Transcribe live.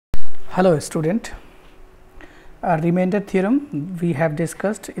Hello student, remainder theorem we have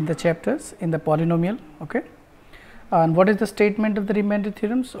discussed in the chapters in the polynomial. Okay, and what is the statement of the remainder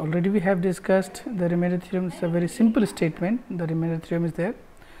theorems? Already we have discussed the remainder theorem. Is a very simple statement. The remainder theorem is there.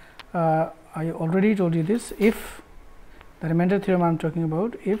 I already told you this. If the remainder theorem I am talking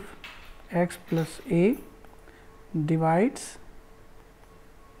about, if x plus a divides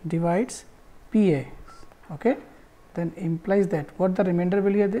p a, okay, then implies that what the remainder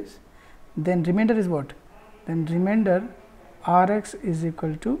will hear this. Then remainder is what? Then remainder R x is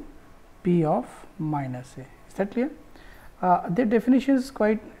equal to p of minus a. Is that clear? The definition is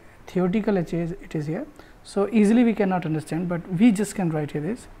quite theoretical. It is here, so easily we cannot understand, but we just can write here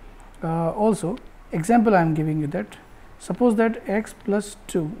this. Also, example I am giving you that. Suppose that x plus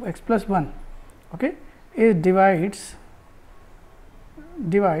 2, x plus 1, okay, it divides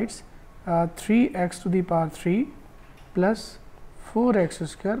 3 x to the power 3 plus 4 x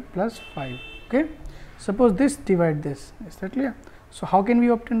square plus 5. Okay, suppose this divide this. Is that clear? So how can we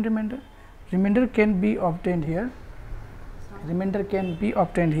obtain remainder? Remainder can be obtained here. Remainder can be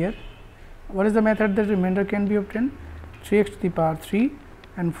obtained here. What is the method that remainder can be obtained? 3 x to the power 3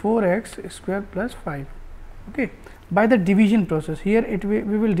 and 4 x square plus 5. Okay, by the division process. Here it we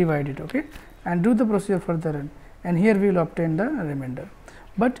will divide it, okay, and do the procedure further, and here we will obtain the remainder.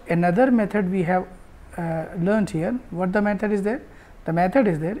 But another method we have learnt here. What the method is there? The method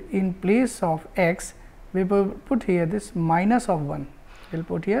is there, in place of x we will put here this minus of 1. We will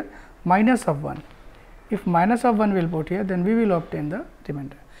put here minus of 1. If minus of 1 we will put here, then we will obtain the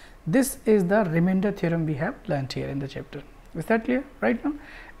remainder. This is the remainder theorem we have learnt here in the chapter. Is that clear right now?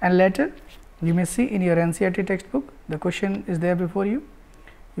 And later you may see in your NCERT textbook, the question is there before you.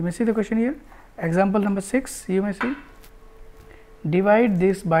 You may see the question here. Example number 6, you may see, divide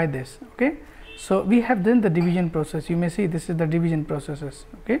this by this. Okay, so we have done the division process. You may see this is the division processes,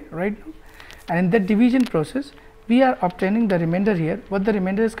 okay, right now. And in that division process we are obtaining the remainder here. What the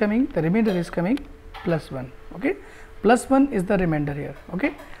remainder is coming? The remainder is coming plus 1. Okay, plus 1 is the remainder here.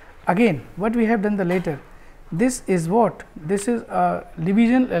 Okay, again what we have done the later, this is what? This is a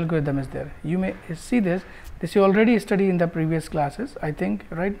division algorithm is there. You may see this you already studied in the previous classes, I think,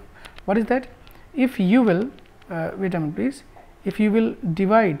 right? What is that? If you will wait a minute please, if you will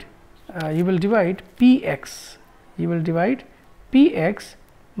divide p x, you will divide p x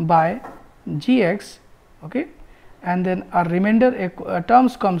by g x, okay, and then a remainder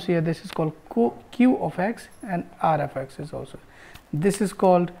terms comes here. This is called q of x, and r of x is also. This is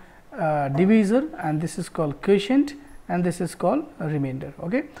called divisor, and this is called quotient, and this is called remainder.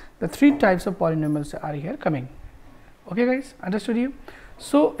 Okay, the three types of polynomials are here coming. Okay guys, understood you?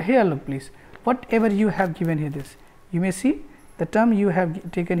 So here look please, whatever you have given here, this you may see the term you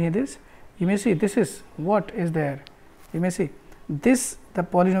have taken here, this you may see this is what is there. You may see this the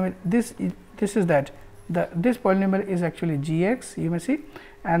polynomial, this is that this polynomial is actually g x, you may see,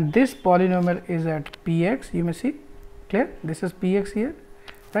 and this polynomial is at p x, you may see, clear? This is p x here,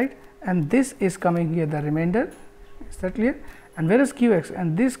 right, and this is coming here the remainder. Is that clear? And where is q x?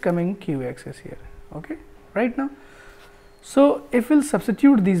 And this coming q x is here. Okay, right now. So if we will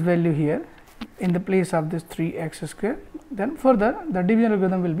substitute these value here in the place of this 3 x square, then further the division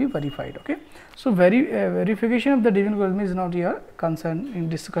algorithm will be verified. Okay, so verification of the division algorithm is not your concern in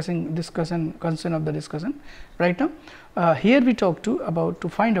concern of the discussion right now. Here we talk to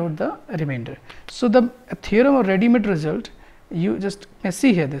find out the remainder. So the theorem of ready-made result, you just may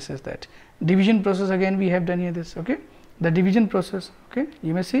see here, this is that division process. Again we have done here this, okay, the division process. Okay,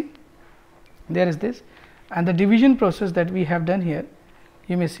 you may see there is this, and the division process that we have done here,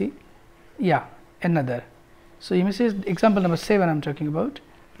 you may see, yeah, another. So you may see example number 7 I am talking about.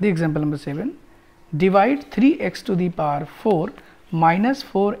 The example number 7, divide 3 x to the power 4 minus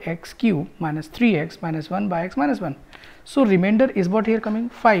 4 x cube minus 3 x minus 1 by x minus 1. So remainder is what here coming?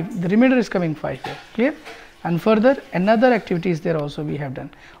 5. The remainder is coming 5 here, clear? And further another activity is there also we have done.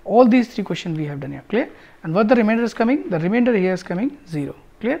 All these three questions we have done here, clear? And what the remainder is coming? The remainder here is coming 0,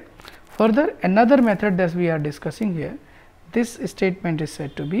 clear? Further another method that we are discussing here, this statement is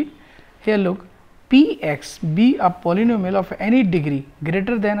said to be, here look, p x be a polynomial of any degree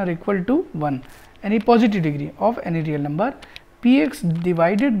greater than or equal to 1, any positive degree of any real number, p x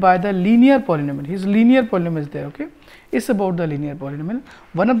divided by the linear polynomial. His linear polynomial is there, okay, it's about the linear polynomial.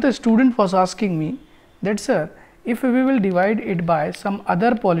 One of the student was asking me that, sir, if we will divide it by some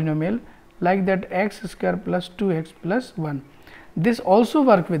other polynomial like that x square plus 2x plus 1, this also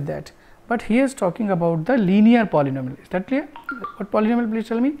work with that, but he is talking about the linear polynomial. Is that clear? What polynomial, please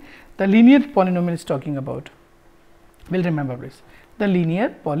tell me? The linear polynomial is talking about. Will remember please, the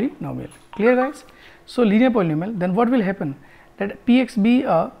linear polynomial. Clear guys? So linear polynomial, then what will happen? That p x be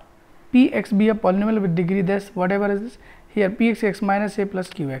a Px be a polynomial with degree this whatever is this here Px x minus a plus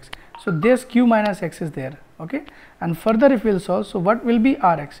Qx. So this Q minus x is there, okay. And further if we will solve, so what will be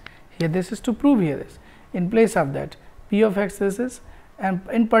Rx here? This is to prove here this in place of that P of x this is, and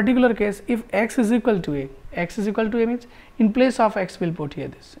in particular case if x is equal to a, x is equal to a means in place of x we will put here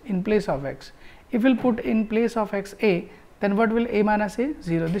this in place of x. If we will put in place of x a, then what will a minus a?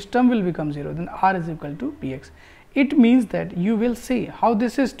 0. This term will become 0, then R is equal to Px. It means that you will see how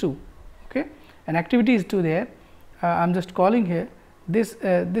this is 2, okay. An activity is 2 there. I am just calling here this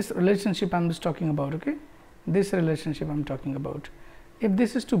this relationship I am just talking about, okay. This relationship I am talking about. If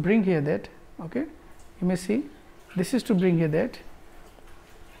this is to bring here that, okay, you may see this is to bring here that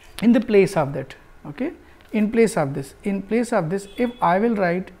in the place of that, okay, in place of this if I will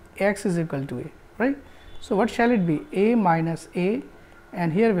write x is equal to a, right. So what shall it be? A minus a,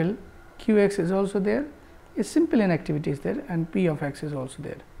 and here will Qx is also there, is simple inactivity is there, and P of x is also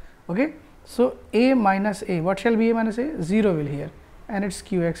there, okay. So a minus a, what shall be a minus a? 0 will here, and its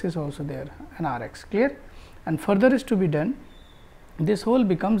Qx is also there, and Rx, clear. And further is to be done, this whole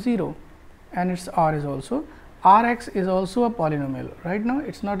becomes 0, and its R is also, Rx is also a polynomial. Right now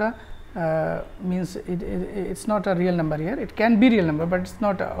it's not a means it's not a real number here, it can be real number, but it's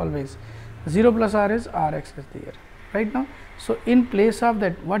not always. 0 plus R is Rx is there right now. So in place of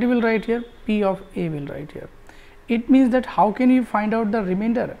that, what you will write here? P of a will write here. It means that how can you find out the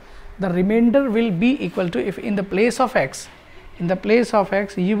remainder? The remainder will be equal to, if in the place of x,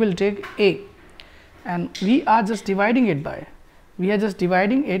 you will take a, and we are just dividing it by,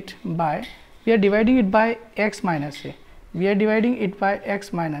 x minus a,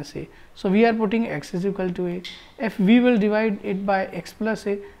 x minus a. So we are putting x is equal to a. If we will divide it by x plus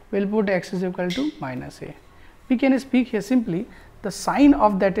a, we will put x is equal to minus a. We can speak here simply, the sign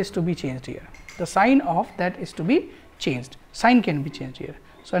of that is to be changed here. Sign can be changed here.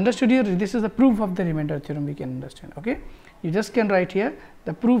 So understood here, this is the proof of the remainder theorem we can understand, okay. You just can write here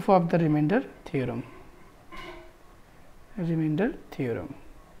the proof of the remainder theorem. Remainder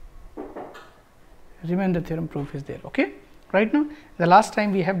theorem proof is there, okay. Right now the last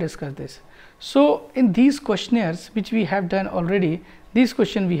time we have discussed this. So in these questionnaires which we have done already, this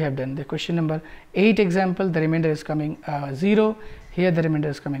question we have done, the question number 8 example, the remainder is coming 0, here the remainder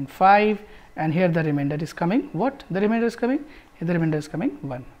is coming 5, and here the remainder is coming what? The remainder is coming, here the remainder is coming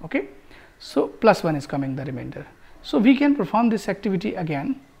 1, okay. So plus 1 is coming the remainder. So we can perform this activity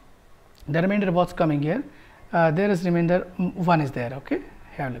again. The remainder was coming here, there is remainder 1 is there, okay.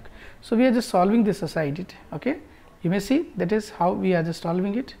 Have a look. So we are just solving this aside it, okay. You may see that is how we are just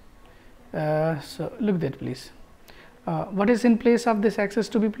solving it. So look that please. What is in place of this x is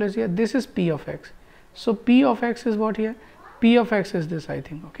to be placed here? This is P of x. So P of x is what here? P of x is this, I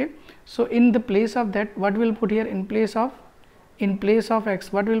think, okay. So in the place of that, what we will put here? In place of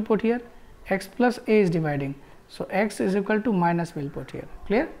x, what we will put here? X plus a is dividing. So x is equal to minus we will put here,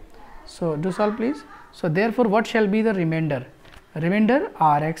 clear. So do solve please. So therefore what shall be the remainder? Remainder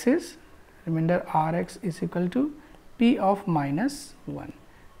Rx is equal to P of minus 1.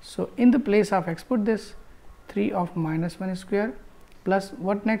 So in the place of x, put this 3 of minus 1 square plus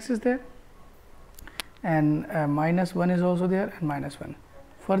what next is there, and minus 1 is also there, and minus 1.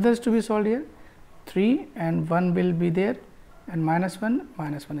 Further is to be solved here, 3 and 1 will be there, and minus 1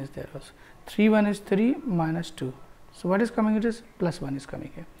 is there also. 3 1 is 3 minus 2. So what is coming? It is plus 1 is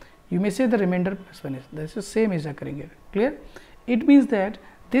coming here. You may say the remainder plus 1 is, this is same is occurring here, clear. It means that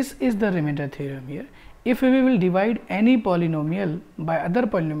this is the remainder theorem here. If we will divide any polynomial by other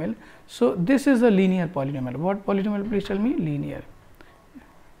polynomial, so this is a linear polynomial. What polynomial? Please tell me. Linear.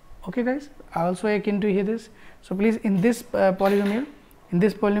 Okay guys, also I can do here this. So please, in this polynomial,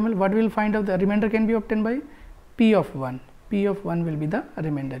 what we will find out? The remainder can be obtained by P of 1. P of 1 will be the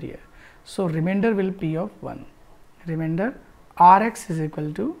remainder here. So remainder will P of 1. Remainder Rx is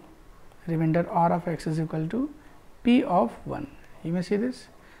equal to, remainder R of x is equal to P of 1. You may see this.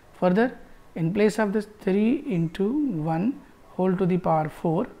 Further, in place of this 3 into 1 whole to the power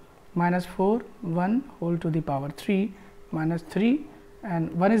 4 minus 4 1 whole to the power 3 minus 3,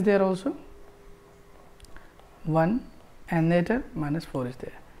 and 1 is there also, 1, and later minus 4 is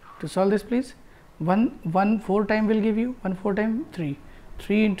there. To solve this please, 1 4 time will give you 1 4 time 3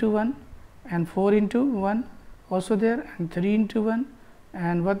 into 1 and 4 into 1 also there, and 3 into 1,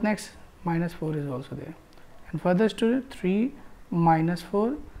 and what next? Minus 4 is also there, and further to 3 minus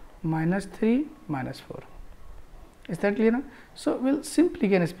 4 minus 3 minus 4. Is that clear now? So we'll simply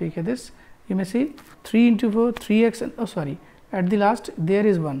can speak here this. You may see 3 into 4 3x, and at the last there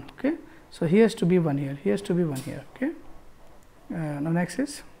is 1, okay. So here has to be 1 here, here has to be 1 here, okay. Now next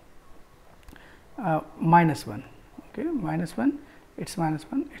is minus 1, okay, minus 1, it's minus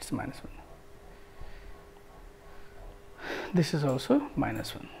 1, it's minus 1. This is also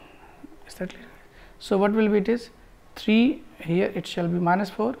minus 1. Is that clear? So, what will be it is 3 here, it shall be minus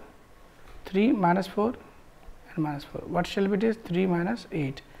 4, 3 minus 4 and minus 4. What shall be it is 3 minus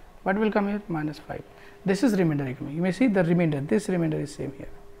 8. What will come here? Minus 5. This is remainder coming. You may see the remainder, this remainder is same here.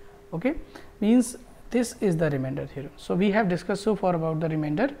 Okay, means this is the remainder theorem. So, we have discussed so far about the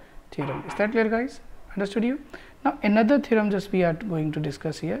remainder theorem. Is that clear, guys? Understood you? Now, another theorem just we are going to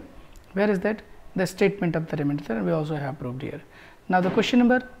discuss here. Where is that? The statement of the remainder theorem we also have proved here. Now, the question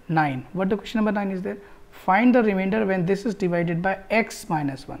number 9. What the question number 9 is there? Find the remainder when this is divided by x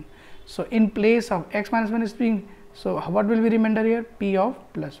minus 1. So, in place of x minus 1 is being, so what will be remainder here? P of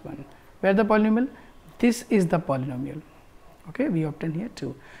plus 1. Where the polynomial? This is the polynomial. Okay, we obtain here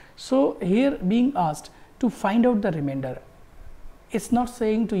 2. So, here being asked to find out the remainder, it is not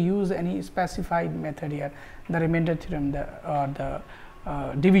saying to use any specified method here, the remainder theorem or the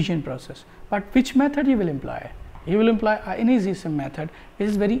division process, but which method you will employ? You will employ Anyesium method, which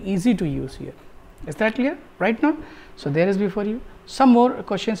is very easy to use here. Is that clear right now? So, there is before you some more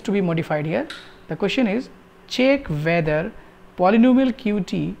questions to be modified here. The question is, check whether polynomial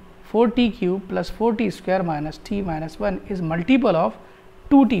qt 4t cube plus 4t square minus t minus 1 is multiple of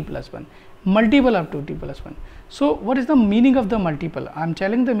 2t plus 1, multiple of 2t plus 1. So, what is the meaning of the multiple? I am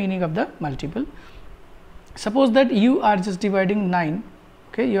telling the meaning of the multiple. Suppose that you are just dividing 9,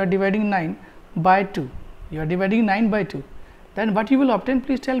 okay, you are dividing 9 by 2, you are dividing 9 by 2, then what you will obtain?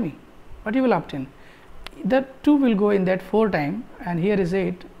 Please tell me what you will obtain. The 2 will go in that 4 time, and here is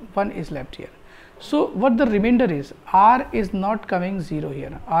 8, 1 is left here. So, what the remainder is? R is not coming 0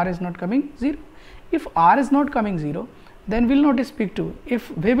 here, R is not coming 0. If R is not coming 0, then we will not speak to.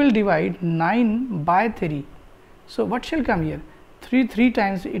 If we will divide 9 by 3, so what shall come here? 3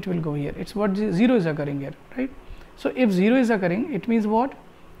 times it will go here. It's what 0 is occurring here, right? So, if 0 is occurring, it means what?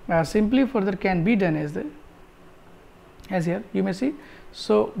 Simply further can be done as here you may see.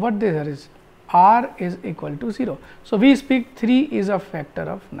 So, what there is? R is equal to 0. So, we speak 3 is a factor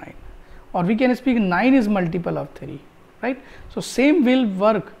of 9, or we can speak 9 is multiple of 3, right? So, same will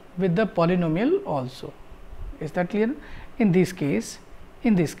work with the polynomial also. Is that clear? In this case,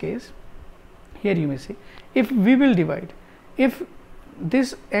 here you may see, if we will divide, if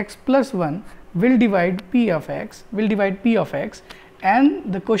this x plus 1 will divide p of x,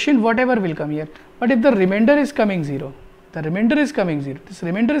 and the quotient whatever will come here, but if the remainder is coming 0, this remainder is coming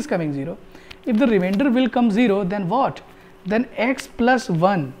 0, if the remainder will come 0, then what? Then x plus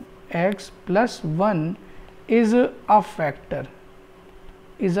 1 is a factor,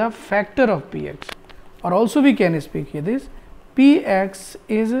 of px, or also we can speak here this px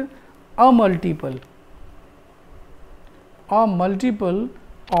is a multiple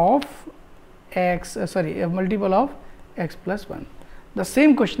of x, a multiple of x plus 1. The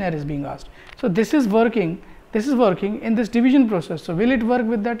same questionnaire is being asked. So, this is working in this division process. So, will it work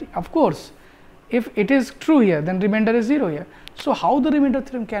with that? Of course, if it is true here, then remainder is 0 here. So, how the remainder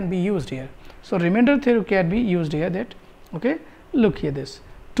theorem can be used here? So, remainder theorem can be used here that, okay, look here this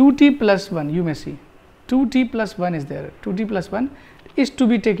 2t plus 1, you may see 2t plus 1 is there, 2t plus 1 is to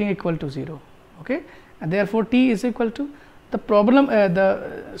be taking equal to 0, okay, and therefore, t is equal to, the problem,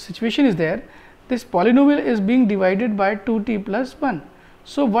 the situation is there, this polynomial is being divided by 2t plus 1.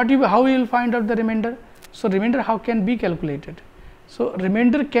 So, how you will find out the remainder? So, remainder how can be calculated? So,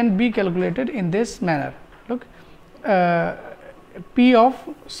 remainder can be calculated in this manner. Look, p of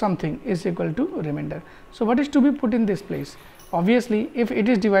something is equal to remainder. So, what is to be put in this place? Obviously, if it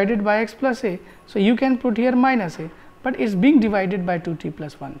is divided by x plus a, so you can put here minus a, but it is being divided by 2t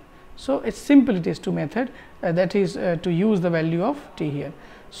plus 1. So, it's simple, it is two method, that is to use the value of t here.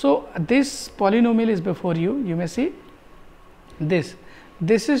 So, this polynomial is before you, you may see this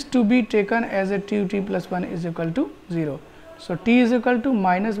is to be taken as a 2t plus 1 is equal to 0. So, t is equal to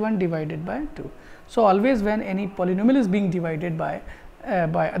minus 1 divided by 2. So, always when any polynomial is being divided by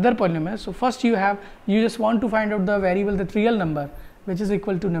other polynomials, so first you just want to find out the variable, the real number which is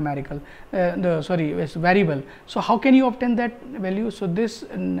equal to numerical, it's variable. So, how can you obtain that value? So, this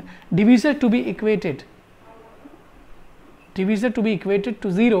divisor to be equated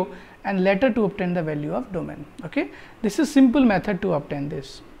to 0 and later to obtain the value of domain. Okay, this is simple method to obtain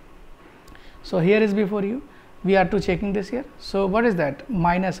this. So, here is before you, we are to checking this here. So, what is that?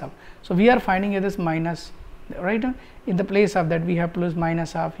 Minus half. So, we are finding here this minus, right? In the place of that we have plus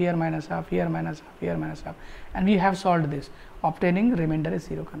minus half, here minus half, here minus half, here minus half, and we have solved this, obtaining remainder is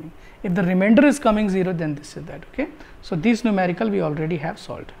 0 coming. If the remainder is coming 0, then this is that. Okay, so this numerical we already have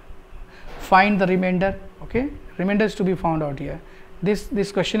solved. Find the remainder. Okay, remainder is to be found out here.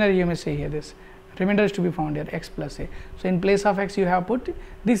 This questionnaire you may say here, this remainder is to be found here, x plus a. So in place of x you have put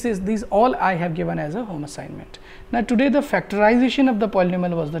these all I have given as a home assignment. Now today the factorization of the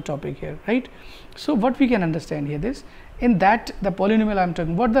polynomial was the topic here, right? So what we can understand here, this in that the polynomial I am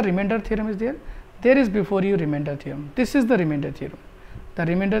talking, what the remainder theorem is there? There is before you remainder theorem. This is the remainder theorem. The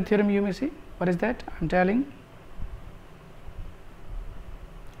remainder theorem you may see, what is that? I am telling,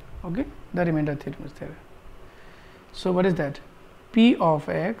 okay, the remainder theorem is there. So what is that? P of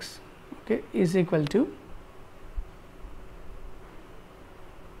x, okay, is equal to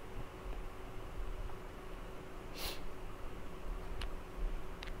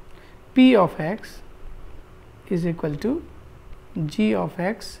P of x is equal to g of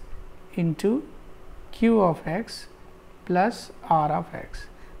x into q of x plus r of x.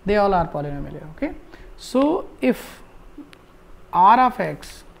 They all are polynomial here, okay. So if r of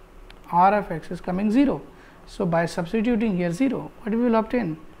x is coming 0, so by substituting here 0, what we will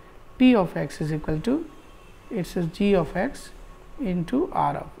obtain? P of x is equal to, it says g of x into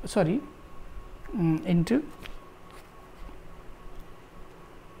r of, sorry, into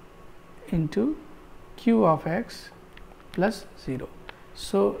q of x plus 0.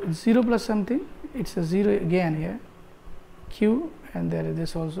 So 0 plus something, it's a 0 again here, q, and there is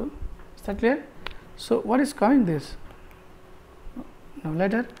this also. Is that clear? So what is coming this? Now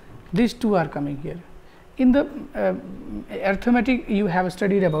later these two are coming here. In the arithmetic you have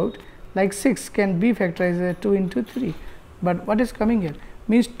studied about, like 6 can be factorized as 2 into 3, but what is coming here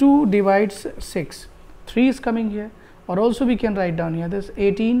means 2 divides 6, 3 is coming here, or also we can write down here this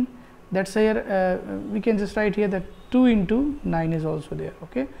 18, that's here we can just write here that 2 into 9 is also there,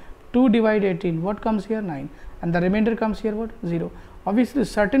 okay. 2 divide 18, what comes here? 9, and the remainder comes here what? 0. Obviously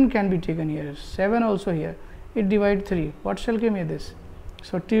certain can be taken here, 7 also here, it divides 3, what shall come here? This.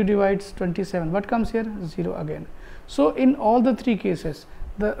 So 2 divides 27, what comes here? 0 again. So in all the 3 cases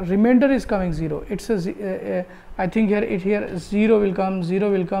the remainder is coming 0. It's a I think here 0 will come, 0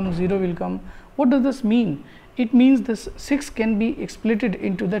 will come, 0 will come. What does this mean? It means this 6 can be splitted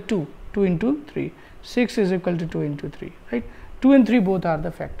into the 2 into 3. 6 is equal to 2 into 3, right? 2 and 3 both are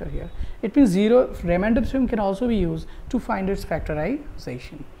the factor here. It means 0 remainder theorem can also be used to find its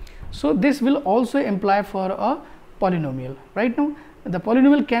factorization. So this will also imply for a polynomial. Right now the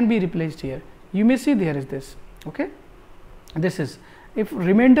polynomial can be replaced here. You may see there is this, okay. This is, if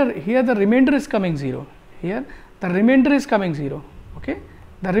remainder here, the remainder is coming 0, here the remainder is coming 0, okay,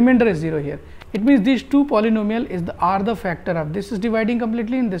 the remainder is 0 here. It means these two polynomial are the factor of, this is dividing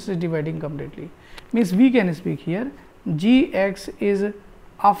completely and this is dividing completely. Means we can speak here g x is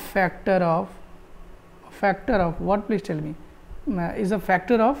a factor of what, please tell me, is a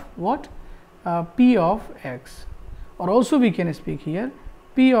factor of what? P of x, or also we can speak here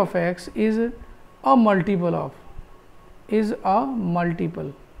P of x is a multiple of,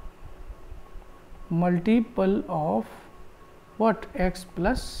 multiple of what? X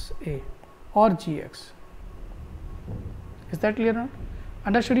plus a or g x. Is that clear now?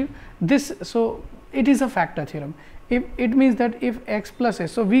 Understood you? This, so it is a factor theorem. If it means that if x plus a,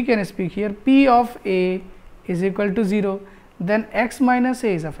 so we can speak here P of a is equal to 0, then x minus a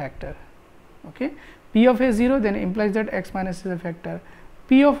is a factor, okay. P of a is 0, then implies that x minus is a factor.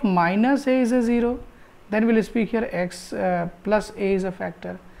 P of minus a is a 0, then we will speak here x plus a is a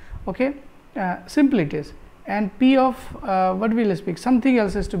factor, okay. Simple it is. And P of what we will speak, something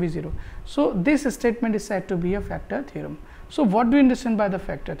else is to be 0. So this statement is said to be a factor theorem. So what do you understand by the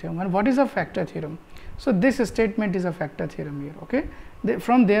factor theorem, and what is a factor theorem? So this statement is a factor theorem here, okay.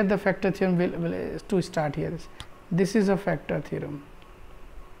 From there the factor theorem will to start here. This is a factor theorem.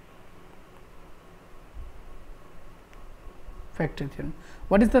 Factor theorem.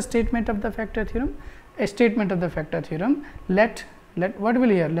 What is the statement of the factor theorem? A statement of the factor theorem, let what will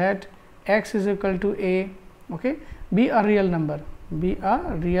here, let x is equal to a, okay, be a real number,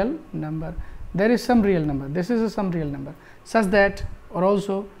 there is some real number, this is some real number, such that, or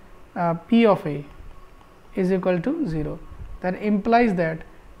also P of a is equal to 0, that implies that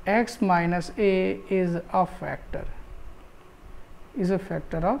x minus a is a factor, is a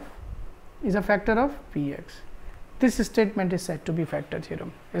factor of Px. This statement is said to be factor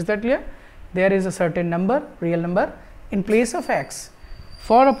theorem. Is that clear? There is a certain number, real number, in place of x.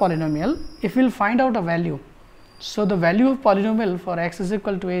 For a polynomial, if we will find out a value, so the value of polynomial for x is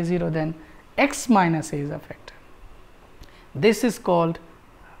equal to a0, then x minus a is a factor. This is called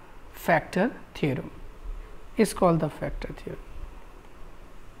factor theorem, is called the factor theorem.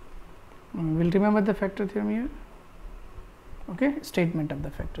 We will remember the factor theorem here, okay, statement of the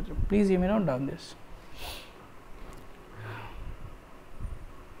factor theorem. Please you may note down this.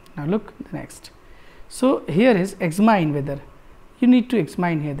 Now look the next. So here is examine whether, you need to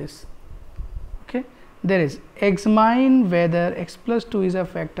examine here this, okay. there is examine whether x plus 2 is a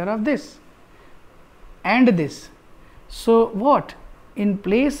factor of this and this. So what, in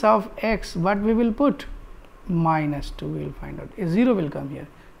place of x what we will put, minus 2 we will find out, a 0 will come here.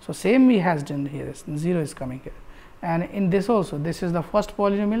 So same we has done here, 0 is coming here, and in this also, this is the first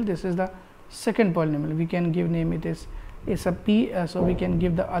polynomial, this is the second polynomial, we can give name it is a p, so we can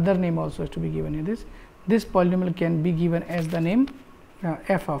give the other name also to be given here. This polynomial can be given as the name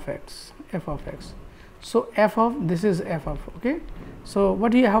f of x. So f of, this is f of, okay. So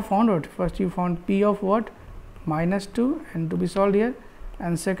what you have found out, first you found p of what, minus 2 and to be solved here,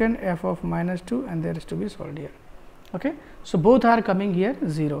 and second f of minus 2 and there is to be solved here, okay. So both are coming here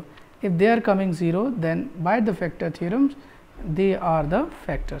 0. If they are coming 0, then by the factor theorems they are the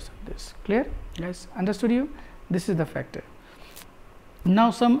factors of this. Clear guys, understood you? This is the factor. Now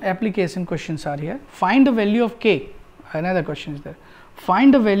some application questions are here. Find the value of k, another question is there.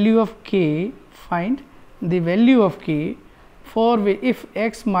 Find the value of k, find the value of k for if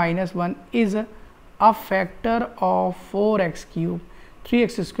x minus 1 is a factor of 4x cube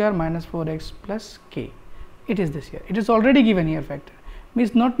 3x square minus 4x plus k. It is this here, it is already given here factor,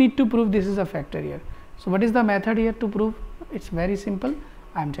 means not need to prove this is a factor here. So what is the method here to prove? It's very simple,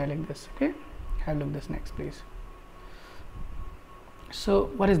 I am telling this, okay. Have a look this next please. So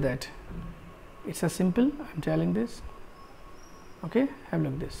what is that? It's a simple, I am telling this, okay. Have a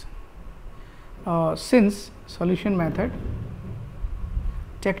look this. Since solution method,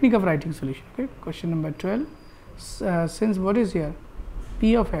 technique of writing solution, okay. Question number 12. Since what is here,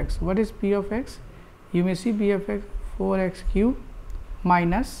 p of x, what is p of x? You may see p of x 4x cube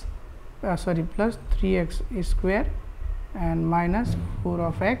minus plus 3x square and minus 4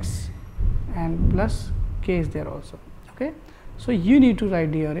 of x and plus k is there also, okay. So you need to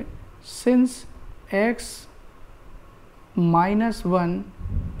write here, since x minus 1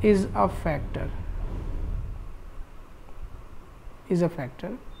 is a factor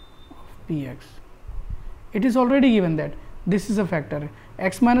of px, it is already given that this is a factor,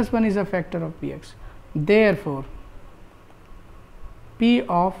 x minus 1 is a factor of px, therefore p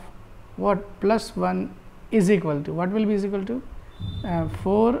of what, plus 1 is equal to, what will be is equal to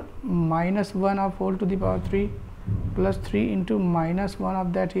 4 minus 1 of whole to the power 3 plus 3 into minus 1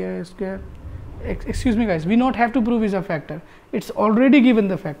 of that here square. Excuse me guys, we not have to prove is a factor, it's already given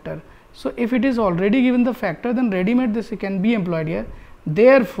the factor. So if it is already given the factor, then ready made this can be employed here.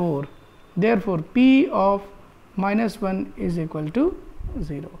 Therefore p of minus 1 is equal to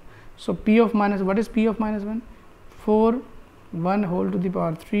 0. So p of minus, what is p of minus 1? 4 1 whole to the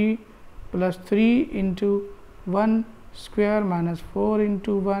power 3 plus 3 into 1 square minus 4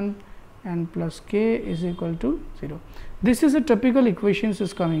 into 1 and plus k is equal to 0. This is a typical equations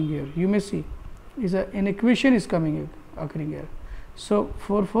is coming here, you may see is an equation is coming here, occurring here. So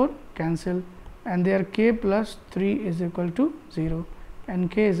 4 cancel and there k plus 3 is equal to 0 and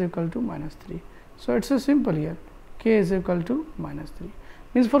k is equal to minus 3. So it's a simple here, k is equal to minus 3,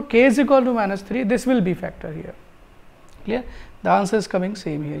 means for k is equal to minus 3 this will be factor here. Clear? The answer is coming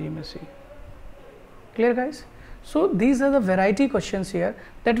same here, you may see. Clear guys? So these are the variety questions here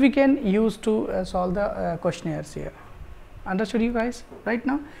that we can use to solve the questionnaires here. Understood you guys? Right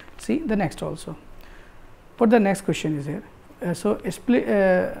now see the next also. What the next question is here.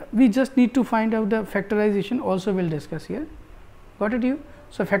 We just need to find out the factorization, also we will discuss here. Got it you?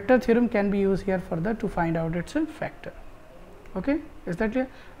 So factor theorem can be used here further to find out its a factor. Okay, is that clear?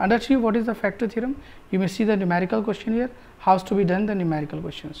 Understood what is the factor theorem? You may see the numerical question here, how to be done the numerical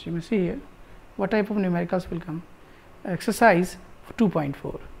questions. You may see here what type of numericals will come. Exercise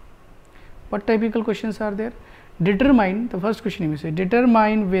 2.4. What typical questions are there? Determine, the first question you may say,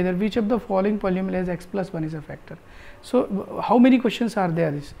 determine whether which of the following polynomial has x plus 1 is a factor. So how many questions are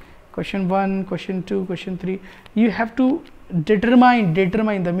there? This question 1, question 2, question 3. You have to determine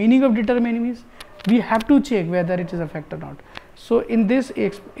the meaning of determine means we have to check whether it is a factor or not. So in this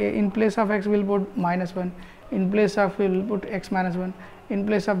in place of x we will put minus 1, in place of we will put x minus 1, in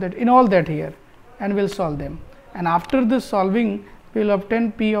place of that, in all that here, and we will solve them, and after the solving we will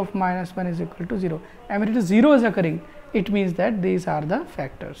obtain p of minus 1 is equal to 0, and when it is 0 is occurring, it means that these are the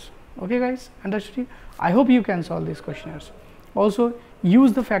factors. Okay guys, understood? I hope you can solve these questionnaires. Also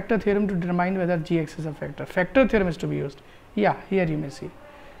use the factor theorem to determine whether gx is a factor. Factor theorem is to be used. Yeah, here you may see.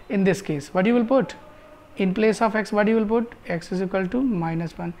 In this case, what you will put? In place of x, what you will put? X is equal to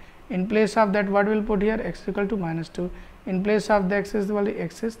minus 1. In place of that, what we will put here? X is equal to minus 2. In place of the x is equal to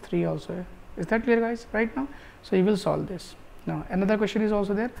x is 3 also. Is that clear guys right now? So you will solve this. Now another question is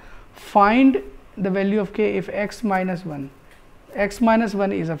also there. Find the value of k if x minus 1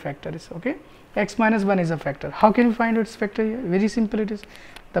 is a factor, is okay. x minus 1 is a factor. How can we find its factor here? Very simple it is.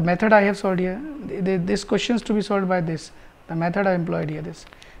 The method I have solved here, this question is to be solved by this, the method I employed here this.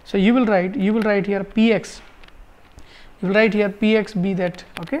 So, you will write here px, you will write here px be that,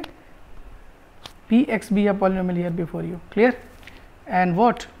 okay, px be a polynomial here before you, clear, and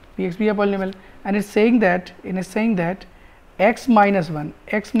what px be a polynomial, and it's saying that x minus 1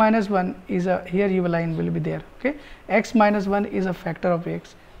 is a, here your line will be there, okay, x minus 1 is a factor of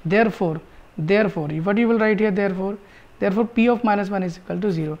x, therefore what you will write here, therefore p of minus 1 is equal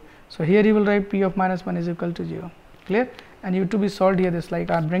to 0. So, here you will write p of minus 1 is equal to 0, clear, and you to be solved here this, like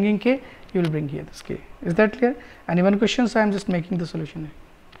I am bringing k, you will bring here this k, is that clear? And even questions I am just making the solution here.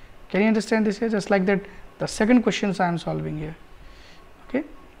 Can you understand this here? Just like that, the second questions I am solving here, okay,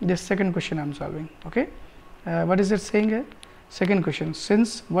 this second question I am solving, okay. What is it saying here? Second question,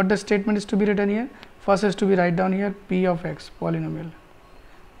 since what the statement is to be written here, first is to be write down here p of x polynomial.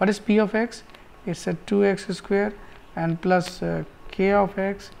 What is p of x? It's a 2x square and plus k of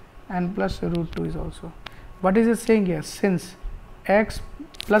x and plus root 2 is also. What is it saying here? Since x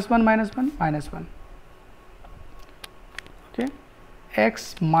plus 1 minus 1 minus 1, okay,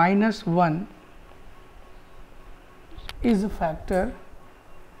 x minus 1 is a factor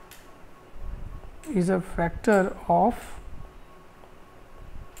of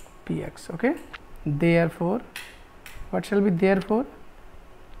px, okay. Therefore, what shall be, therefore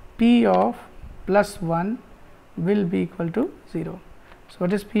p of plus 1 will be equal to 0. So,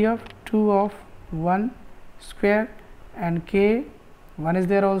 what is p of 2 of 1 square and k 1 is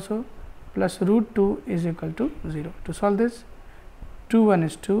there also plus root 2 is equal to 0. To solve this, 2 1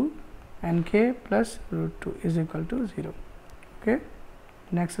 is 2 and k plus root 2 is equal to 0, okay.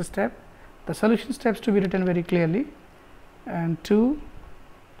 Next step, the solution steps to be written very clearly, and 2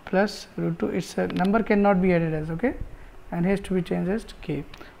 plus root 2, its a number cannot be added as, okay, and has to be changed as k,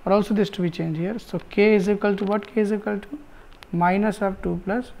 or also this to be changed here. So, k is equal to what? K is equal to minus of 2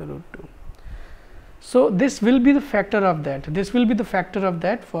 plus root 2. So, this will be the factor of that, this will be the factor of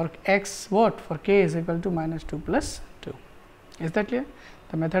that for x, what, for k is equal to minus 2 plus 2. Is that clear?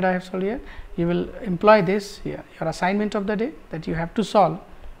 The method I have solved here, you will employ this here, your assignment of the day, that you have to solve.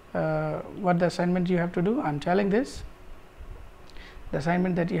 What the assignment you have to do, I am telling this, the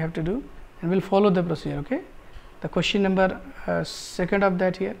assignment that you have to do, and we will follow the procedure, okay. The question number second of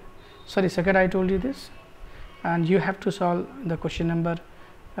that here, sorry, second I told you this, and you have to solve the question number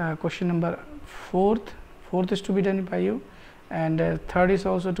fourth is to be done by you, and third is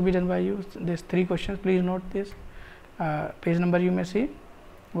also to be done by you. These 3 questions, please note this. Page number you may see,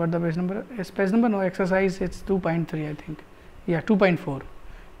 what the page number is, page number, no, exercise it's 2.3 I think, yeah,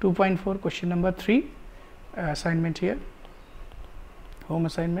 2.4 question number 3 assignment here, home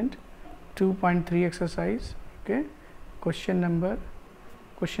assignment 2.3 exercise, okay, question number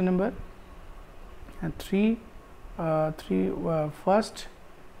 3 first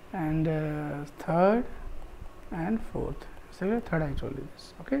and third and fourth. So, third I told you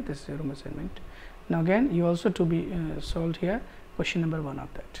this, okay, this is your home assignment. Now, again you also to be solved here question number 1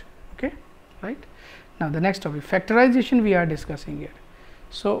 of that, okay, right. Now, the next topic, factorization we are discussing here.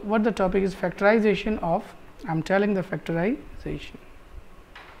 So, what the topic is, factorization of, I am telling the factorization.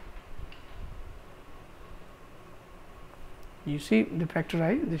 You see the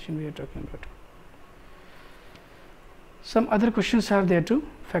factorization we are talking about. Some other questions are there too,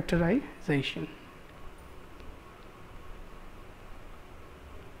 factorization.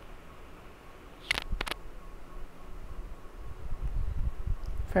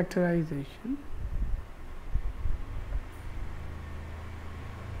 Factorization.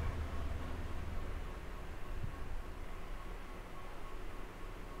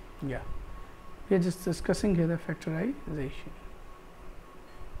 Yeah, we are just discussing here the factorization.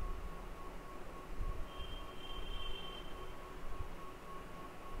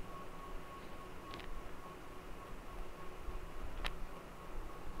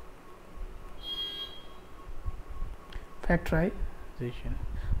 Factorization.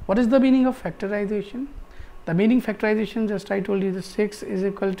 What is the meaning of factorization? The meaning factorization, just I told you, the 6 is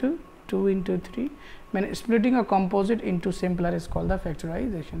equal to 2 into 3. When splitting a composite into simpler is called the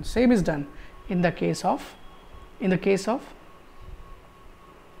factorization. Same is done in the case of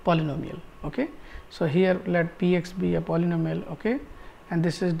polynomial, okay. So, here let px be a polynomial, okay, and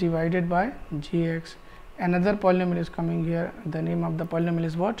this is divided by gx. Another polynomial is coming here, the name of the polynomial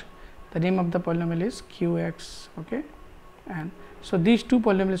is what? The name of the polynomial is qx, okay, and so these two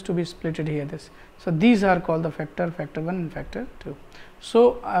polynomials to be splitted here this. So, these are called the factor 1 and factor 2.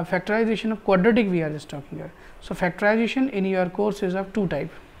 So, factorization of quadratic we are just talking here. So, factorization in your course is of 2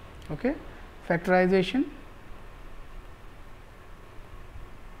 type, okay, factorization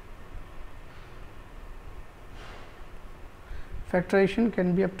factorization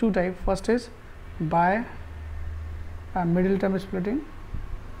can be of two types. First is by middle term splitting,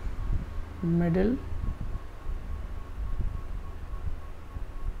 middle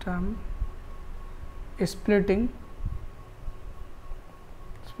term splitting,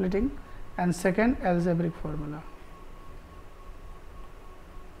 and second algebraic formula.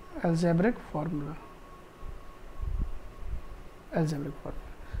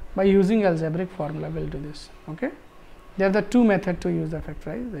 By using algebraic formula we will do this. Okay, there are the two methods to use the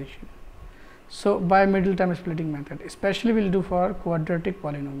factorization. So by middle term splitting method, especially we will do for quadratic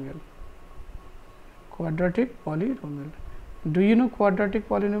polynomial. Do you know quadratic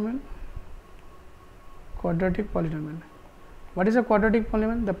polynomial? What is a quadratic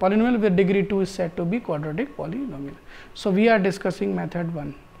polynomial? The polynomial with degree 2 is said to be quadratic polynomial. So we are discussing method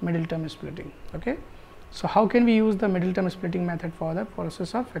 1, middle term splitting. Okay, so how can we use the middle term splitting method for the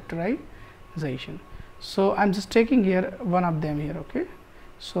process of factorization? So I am just taking here one of them here. Okay,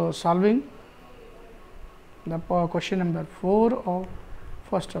 so solving the question number 4 of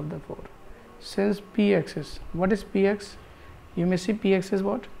first of the 4. Since px is, what is px? You may see px is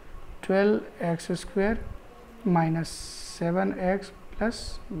what? 12x square minus 7x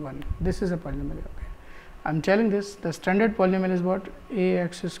plus 1. This is a polynomial. Okay, I am telling this, the standard polynomial is what?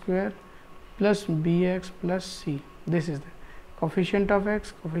 Ax square plus bx plus c. This is the coefficient of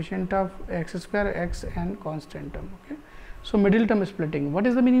x square, x and constant term. Okay, so middle term splitting. What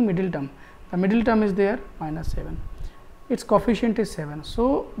is the meaning middle term? The middle term is there minus 7. Its coefficient is 7.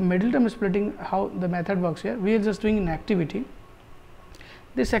 So middle term splitting, how the method works here? We are just doing an activity.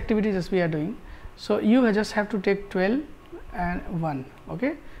 This activity just we are doing. So you just have to take 12 and 1.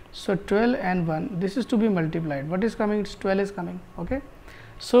 Okay, so 12 and 1, this is to be multiplied. What is coming? It's 12 is coming. Okay,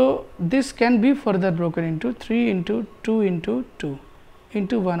 so this can be further broken into 3 into 2 into 2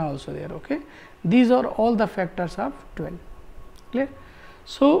 into 1 also there. Okay, these are all the factors of 12. Clear?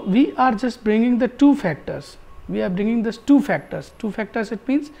 So we are just bringing the two factors. We are bringing this two factors. It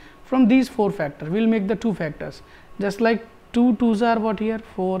means from these 4 factors we will make the 2 factors. Just like 2 2s are what here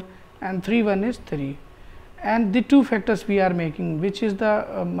 4 and 3 1 is 3, and the 2 factors we are making, which is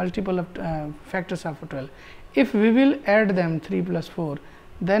the multiple of factors of 12. If we will add them 3 plus 4,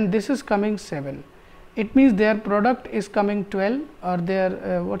 then this is coming 7. It means their product is coming 12, or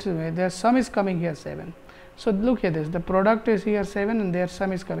their sum is coming here 7. So look at this, the product is here 7 and their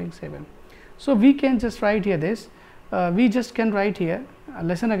sum is coming 7. So we can just write here this, we just can write here,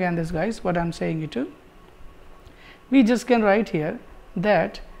 listen again this guys, what I am saying it to. We just can write here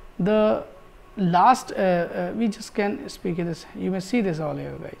that the last, we just can speak this, you may see this all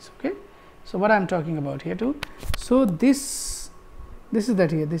here guys. Okay, so what I am talking about here too. So this is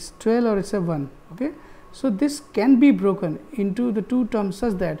that here, this 12 or it's a 1. Okay, so this can be broken into the 2 terms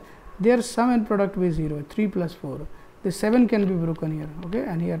such that their sum and product will be 0, 3 plus 4. The 7 can be broken here. Okay,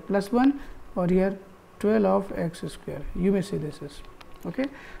 and here plus 1, or here 12 of x square. You may see this is. Okay,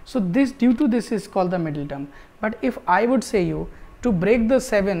 so this, due to this, is called the middle term. But if I would say you to break the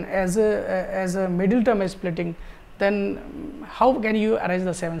 7 as a middle term splitting, then how can you arrange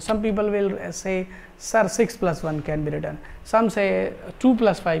the 7? Some people will say, sir, 6 plus 1 can be written. Some say 2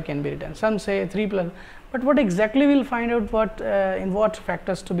 plus 5 can be written. Some say 3 plus. But what exactly we will find out what in what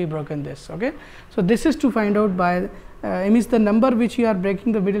factors to be broken this. Okay, so this is to find out by means the number which you are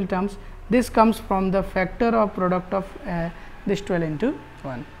breaking the middle terms. This comes from the factor of product of this 12 into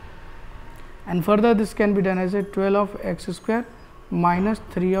 1, and further this can be done as a 12 of x square minus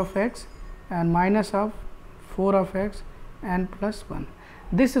 3 of x and minus of 4 of x and plus 1.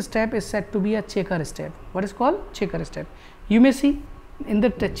 This step is said to be a checker step. What is called checker step? You may see in the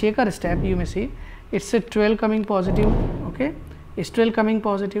checker step, you may see it's a 12 coming positive. Okay, it's 12 coming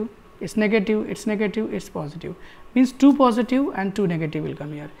positive, it's negative, it's negative, it's positive, means 2 positive and 2 negative will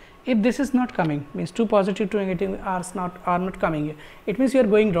come here. If this is not coming, means 2 positive, 2 negative are not coming here, it means you are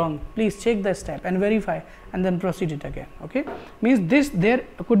going wrong. Please check the step and verify and then proceed it again. Okay, means this, there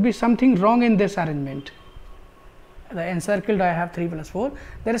could be something wrong in this arrangement. The encircled I have 3 plus 4,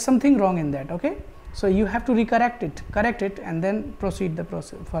 there is something wrong in that. Okay, so you have to correct it and then proceed the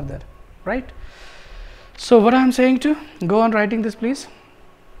process further, right? So what I am saying to go on writing this, please.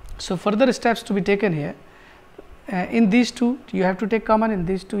 So further steps to be taken here. In these two you have to take common, in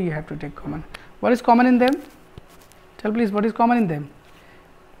these two you have to take common. What is common in them? Tell please, what is common in them?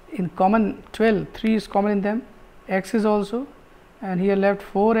 In common 12, 3 is common in them, x is also, and here left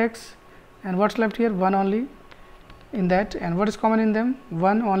 4x, and what's left here? 1 only in that. And what is common in them?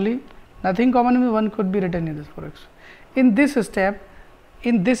 1 only, nothing common in 1 could be written in this 4x. In this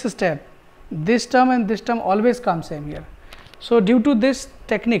step, this term and this term always come same here. So due to this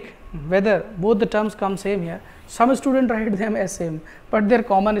technique, whether both the terms come same here, Some students write them as same, but their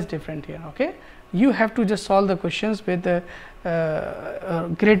common is different here. Okay, you have to just solve the questions with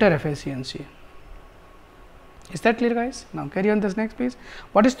greater efficiency. Is that clear, guys? Now carry on this next please.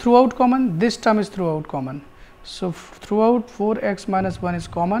 What is throughout common? This term is throughout common. So throughout 4x minus 1 is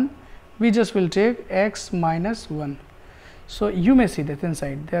common. We just will take x minus 1. So you may see that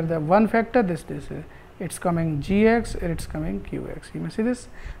inside there the one factor, this it's coming gx, it's coming qx. You may see this.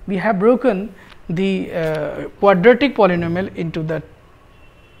 We have broken the quadratic polynomial into the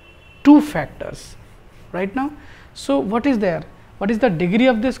two factors right now. So what is there? What is the degree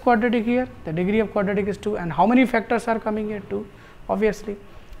of this quadratic here? The degree of quadratic is 2, and how many factors are coming here? 2, obviously.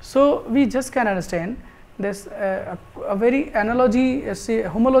 So we just can understand this a very analogy,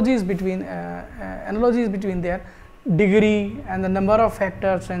 homology is between their degree and the number of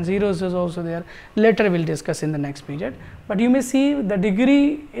factors, and zeros is also there. Later we will discuss in the next period, but you may see the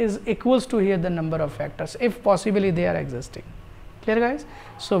degree is equals to here the number of factors, if possibly they are existing. Clear, guys?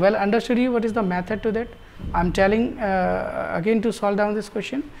 So well understood you what is the method to that. I am telling again to solve down this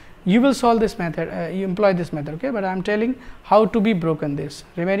question. You will solve this method, you employ this method, okay, but I am telling how to be broken this.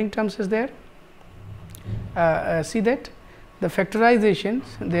 Remaining terms is there. See that the factorizations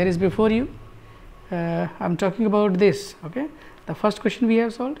there is before you. I am talking about this, okay. The first question we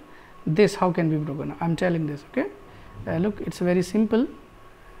have solved, this how can be broken? I am telling this, okay. Look, it's very simple,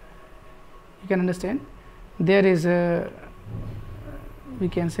 you can understand. There is a, we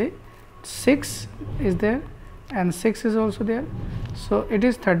can say 6 is there and 6 is also there. So it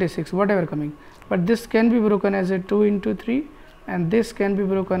is 36 whatever coming, but this can be broken as a 2 into 3 and this can be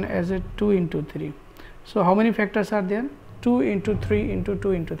broken as a 2 into 3. So how many factors are there? 2 into 3 into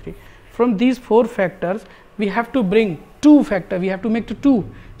 2 into 3. From these 4 factors we have to bring 2 factor, we have to make to 2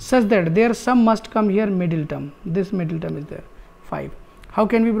 such that their sum must come here middle term. This middle term is there 5. How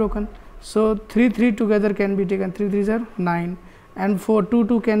can be broken? So 3 together can be taken, 3 3s are 9 and 4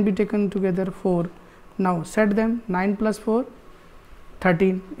 2 can be taken together 4. Now set them, 9 plus 4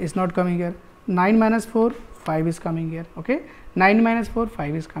 13 is not coming here, 9 minus 4 5 is coming here, okay. 9 minus 4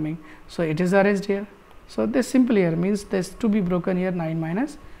 5 is coming, so it is arranged here. So this simple here means this to be broken here 9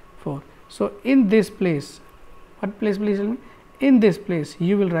 minus 4. So in this place, what place please tell me? In this place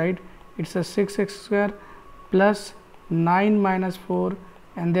you will write it's a 6x square plus 9 minus 4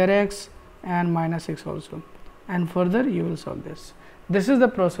 and their x and minus 6 also, and further you will solve this. This is the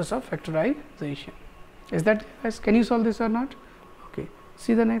process of factorization. Is that, guys, can you solve this or not? Okay,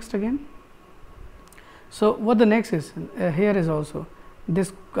 see the next again. So what the next is, here is also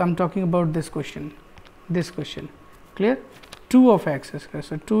this, I am talking about this question, clear. 2 of x square,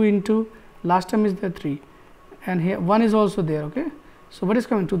 so 2 into last term is the 3 and here 1 is also there, okay. So what is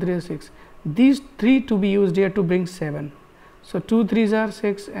coming? 2 3 is 6. These 3 to be used here to bring 7. So 2 3s are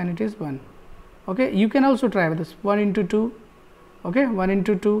 6 and it is 1, okay. You can also try with this 1 into 2, okay, 1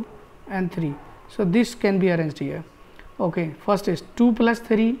 into 2 and 3. So this can be arranged here, okay. First is 2 plus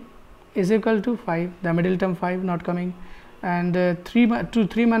 3 is equal to 5, the middle term 5 not coming, and 3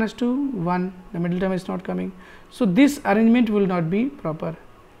 minus 2 1, the middle term is not coming. So this arrangement will not be proper.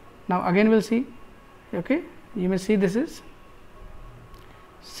 Now again we'll see, okay. You may see this is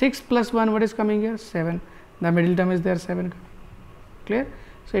 6 plus 1, what is coming here? 7, the middle term is there 7 coming, clear.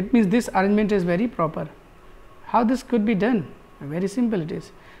 So it means this arrangement is very proper. How this could be done? Very simple it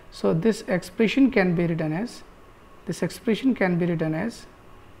is. So this expression can be written as,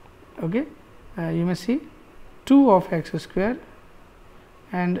 okay, you may see 2 of x square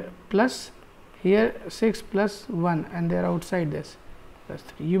and plus here 6 plus 1 and they are outside this plus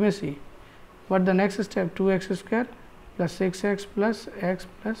 3. You may see what the next step, 2x square plus 6x plus x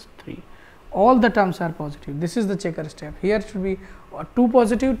plus 3. All the terms are positive. This is the checker step. Here should be 2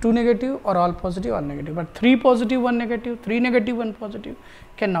 positive, 2 negative, or all positive or negative, but 3 positive, 1 negative, 3 negative, 1 positive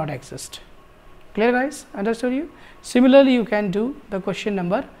cannot exist. Clear, guys? Understood you? Similarly, you can do the question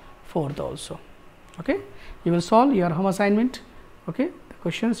number 4th also, okay. You will solve your home assignment, okay. The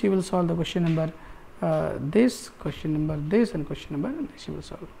questions you will solve the question number this, question number this, and question number this you will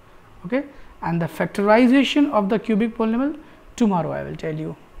solve, okay. And the factorization of the cubic polynomial tomorrow I will tell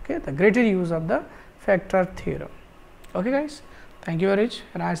you, okay, the greater use of the factor theorem, okay, guys. Thank you very much,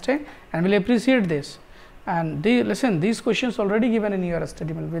 have a nice day, and will appreciate this. And listen, these questions already given in your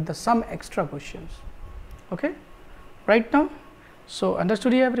study manual with some extra questions, okay, right now. So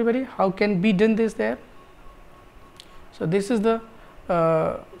understood here everybody, how can be done this there. So this is the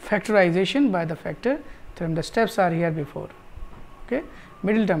factorization by the factor theorem. The steps are here before, okay.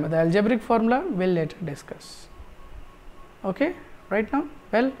 Middle term, the algebraic formula will later discuss, okay, right now.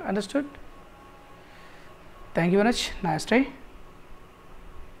 Well understood. Thank you very much, nice day.